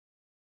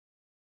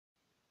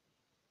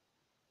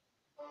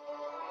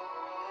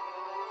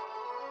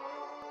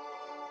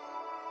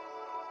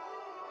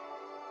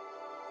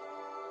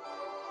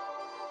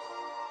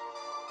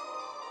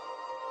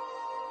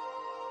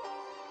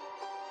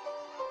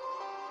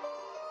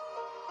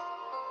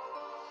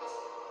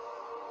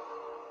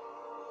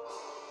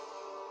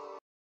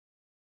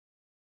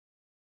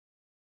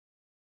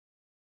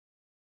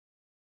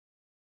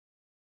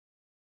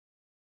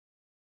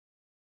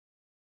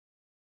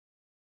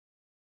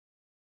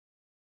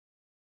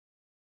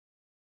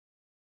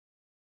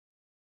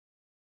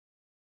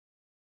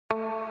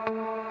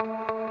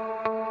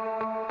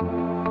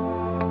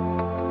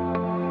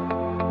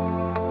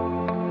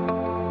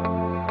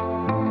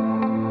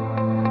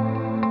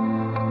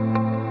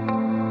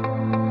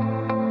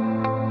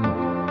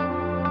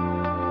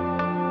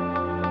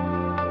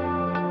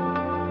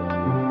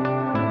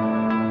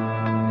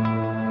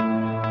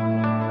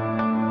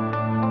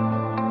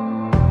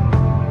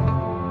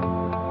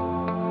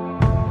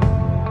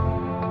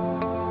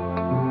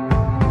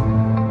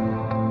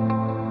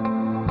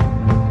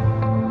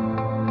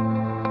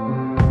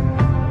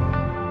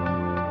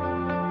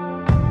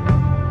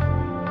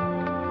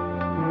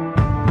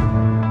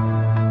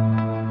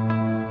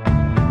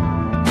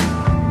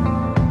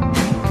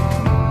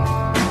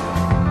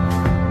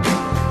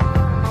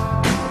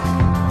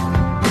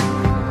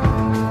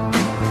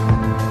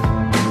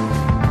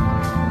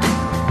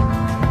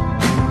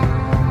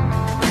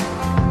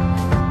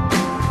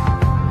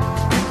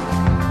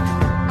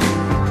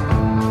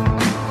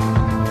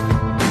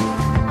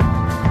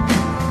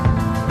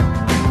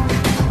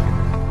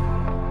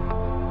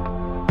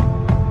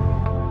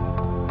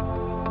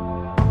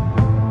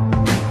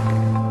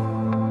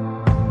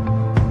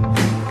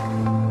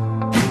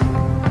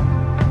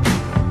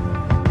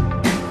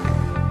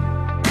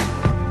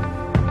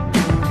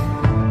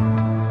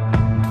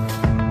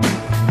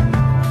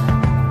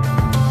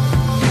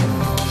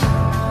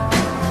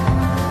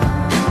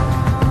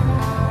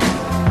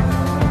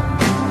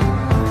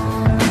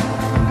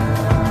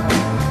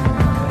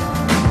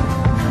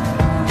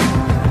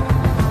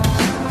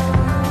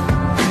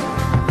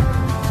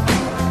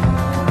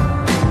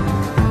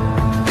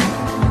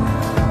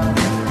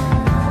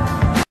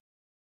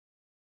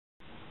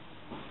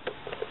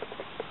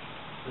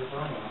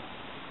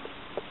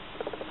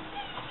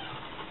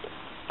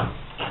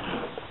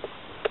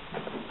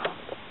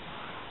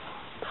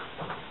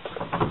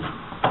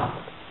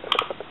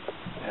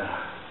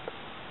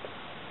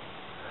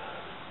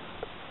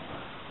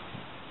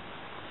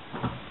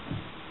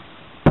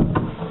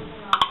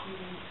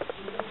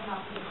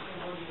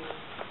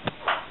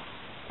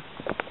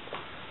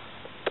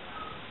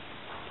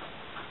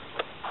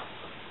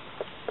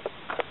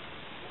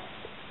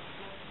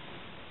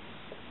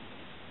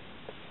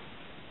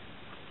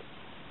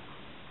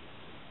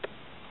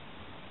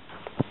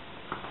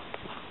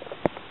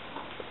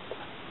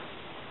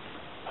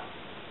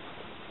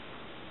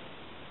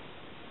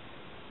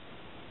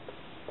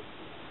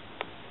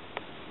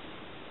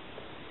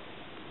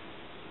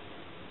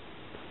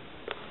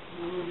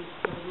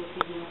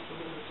jediné, co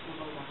by nemusím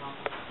zahrát.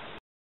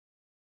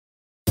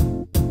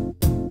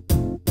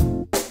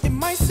 It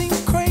might seem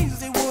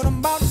crazy what I'm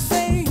about to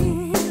say.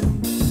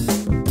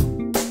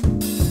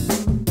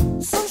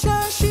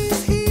 Sunshine,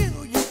 she's here,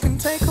 you can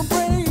take a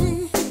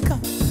break.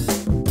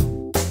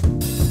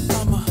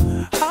 I'm a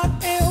hot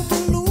air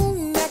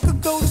balloon that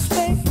could go to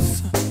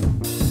space.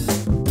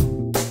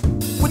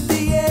 With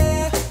the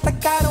air,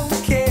 like I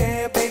don't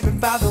care, baby,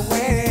 by the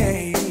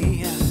way.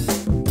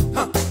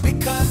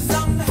 Because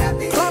I'm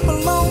happy. Clap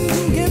along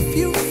if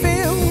you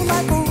feel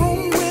like a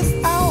room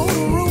without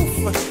a roof.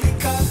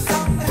 Because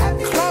I'm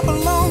happy. Clap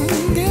along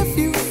if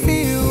you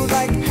feel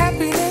like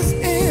happiness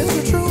is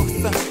the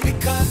truth.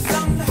 Because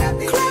I'm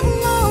happy. Clap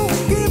along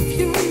if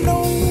you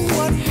know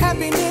what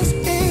happiness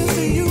is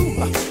to you.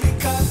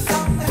 Because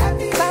I'm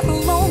happy. Clap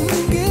along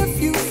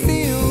if you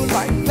feel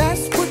like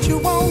that's what you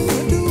want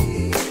to do.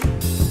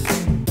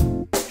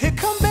 Here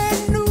come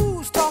bad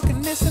news,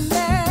 talking this and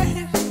that.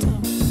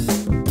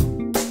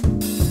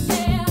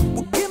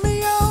 Well, give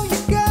me all you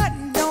got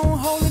and don't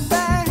hold it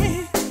back.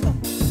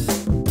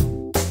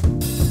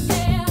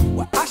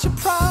 Well, I should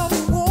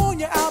probably warn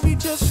you, I'll be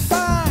just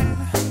fine.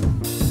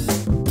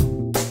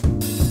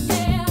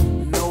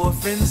 No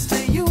offense to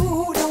you,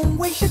 don't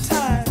waste your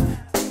time.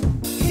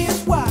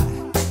 Here's why.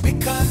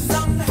 Because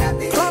I'm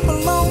happy. Clap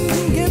along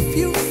if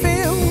you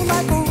feel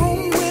like a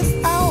room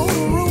without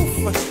a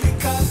roof.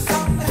 Because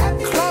I'm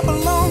happy. Clap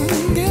along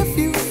if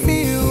you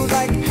feel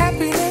like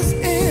happiness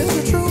is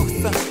the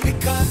truth.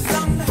 Because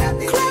I'm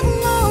happy. Clap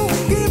along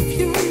if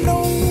you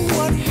know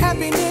what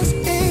happiness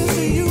is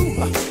to you.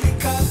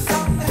 Because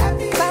I'm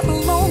happy. Clap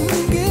along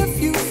if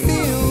you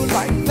feel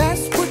like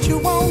that's what you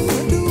want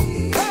to do.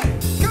 Hey,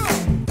 go!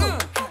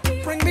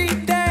 Bring me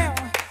down,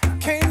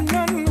 can't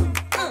none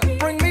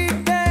bring me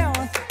down.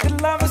 Your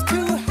love is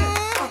too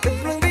high.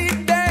 Bring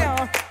me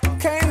down,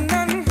 can't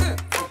none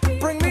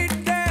bring me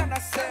down. I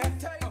said,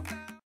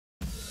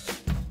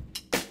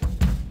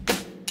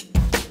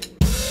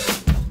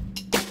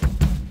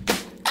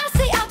 I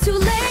stay out too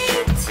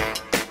late,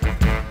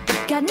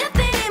 got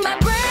nothing in my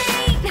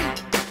brain.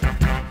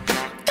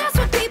 That's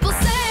what people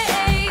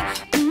say.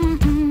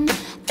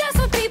 That's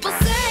what people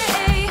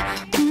say.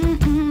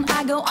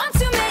 I go on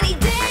too many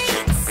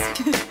dates,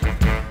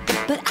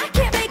 but I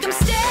can't make them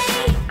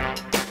stay.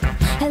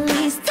 At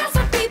least that's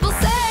what people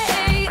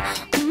say.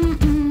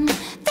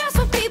 That's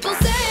what people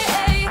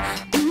say.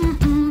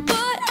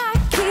 But I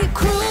keep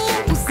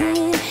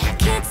cruising,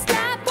 can't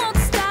stop, won't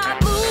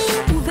stop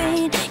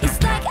moving. It's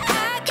like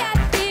I got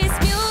this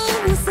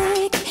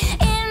music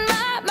in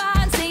my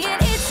mind saying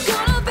it's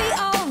gonna be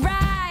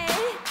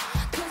alright.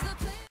 'Cause the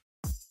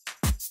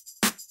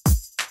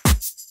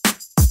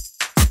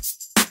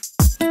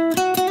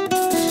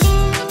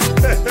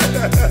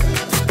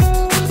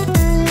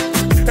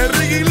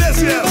Enrique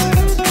Iglesias,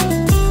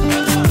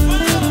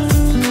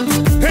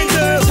 gente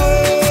de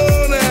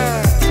zona,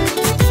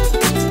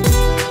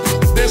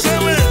 de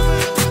Sme.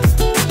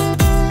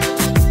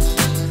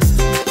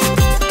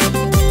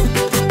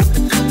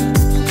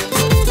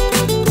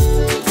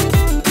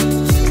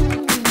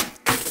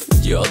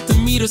 Yo te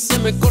miro y se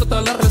me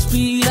corta la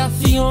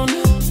respiración.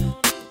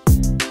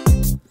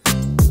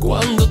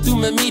 Cuando tú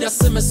me miras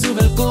se me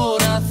sube el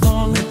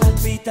corazón. Me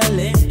palpita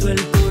lento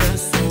el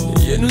corazón.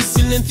 Y en un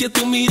silencio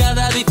tu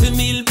mirada dice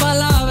mil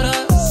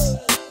palabras.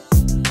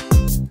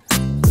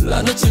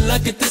 La noche en la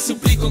que te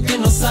suplico que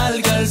no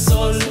salga el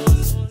sol.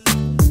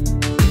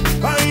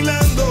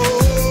 Bailando,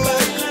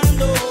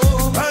 bailando,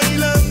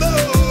 bailando,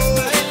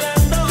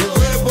 bailando. Tu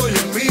cuerpo y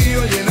el mío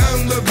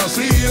llenando el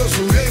vacío,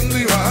 subiendo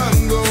y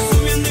bajando.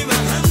 Subiendo y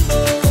bajando.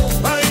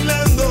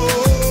 Bailando,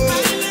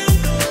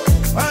 bailando,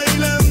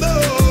 bailando,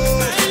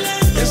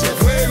 bailando. Ese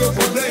fuego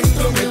por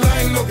dentro me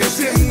va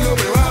enloqueciendo,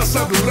 me va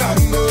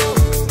saturando.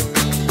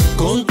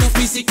 Con tu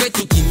física y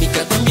tu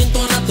química, también tu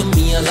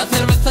anatomía, la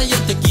cerveza y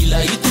el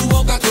tequila y tu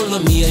boca con la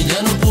mía.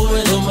 Ya no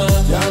puedo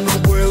más, Ya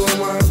no puedo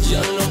más.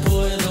 ya no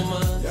puedo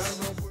más.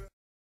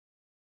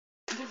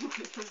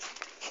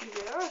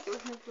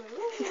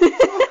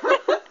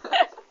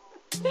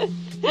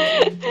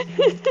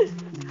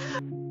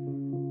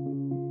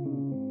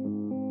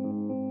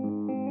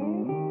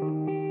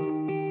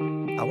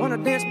 I wanna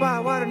dance by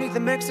water beneath the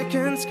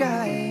Mexican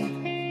sky.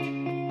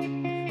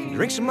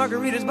 Drink some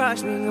margaritas by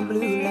swinging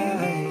blue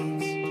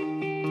lights.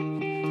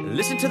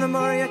 Listen to the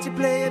mariachi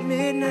play at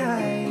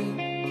midnight.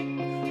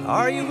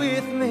 Are you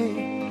with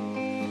me?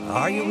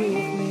 Are you with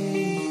me?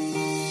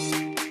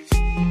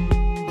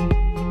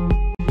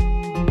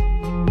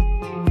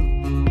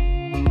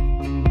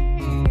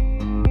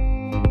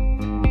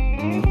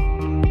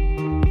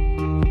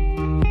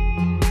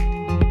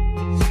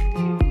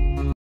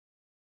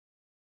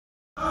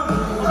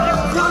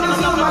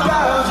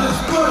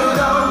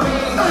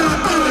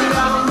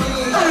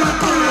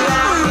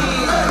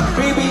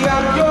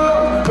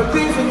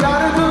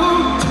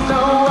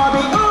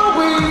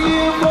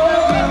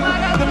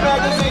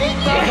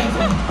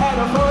 And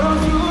a photo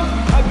shoot.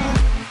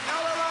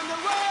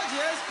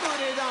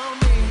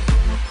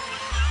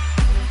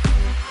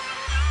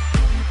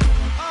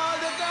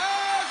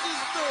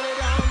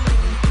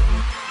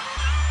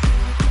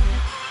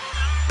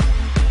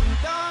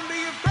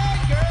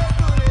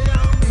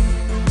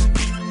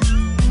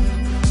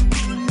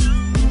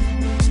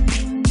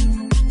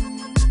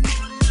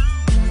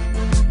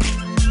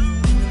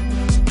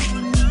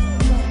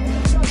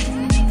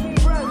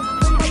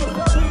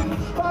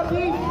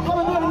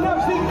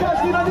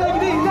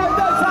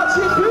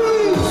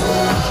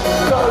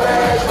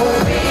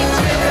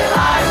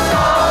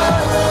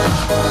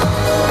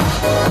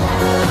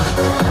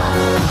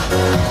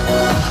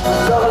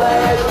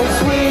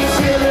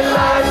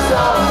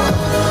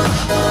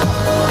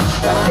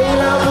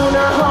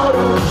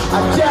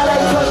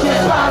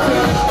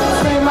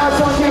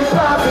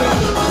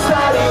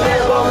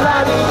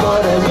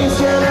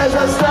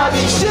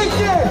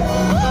 Všechny!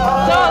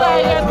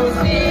 Tohle je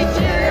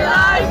musíči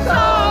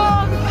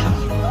lifesong.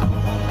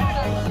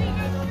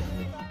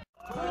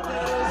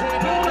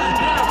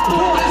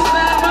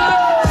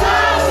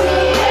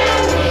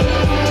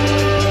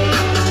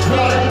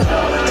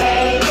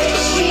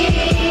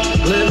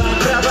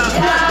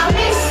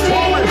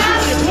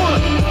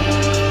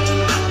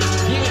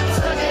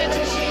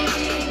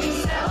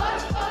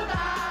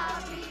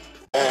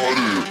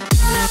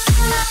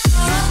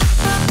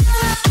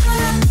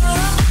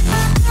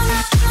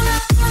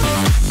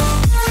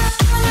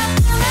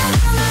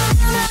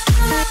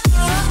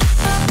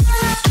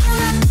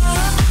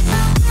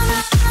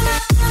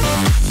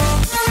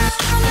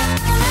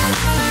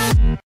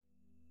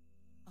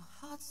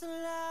 Hearts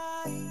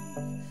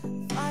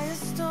alive.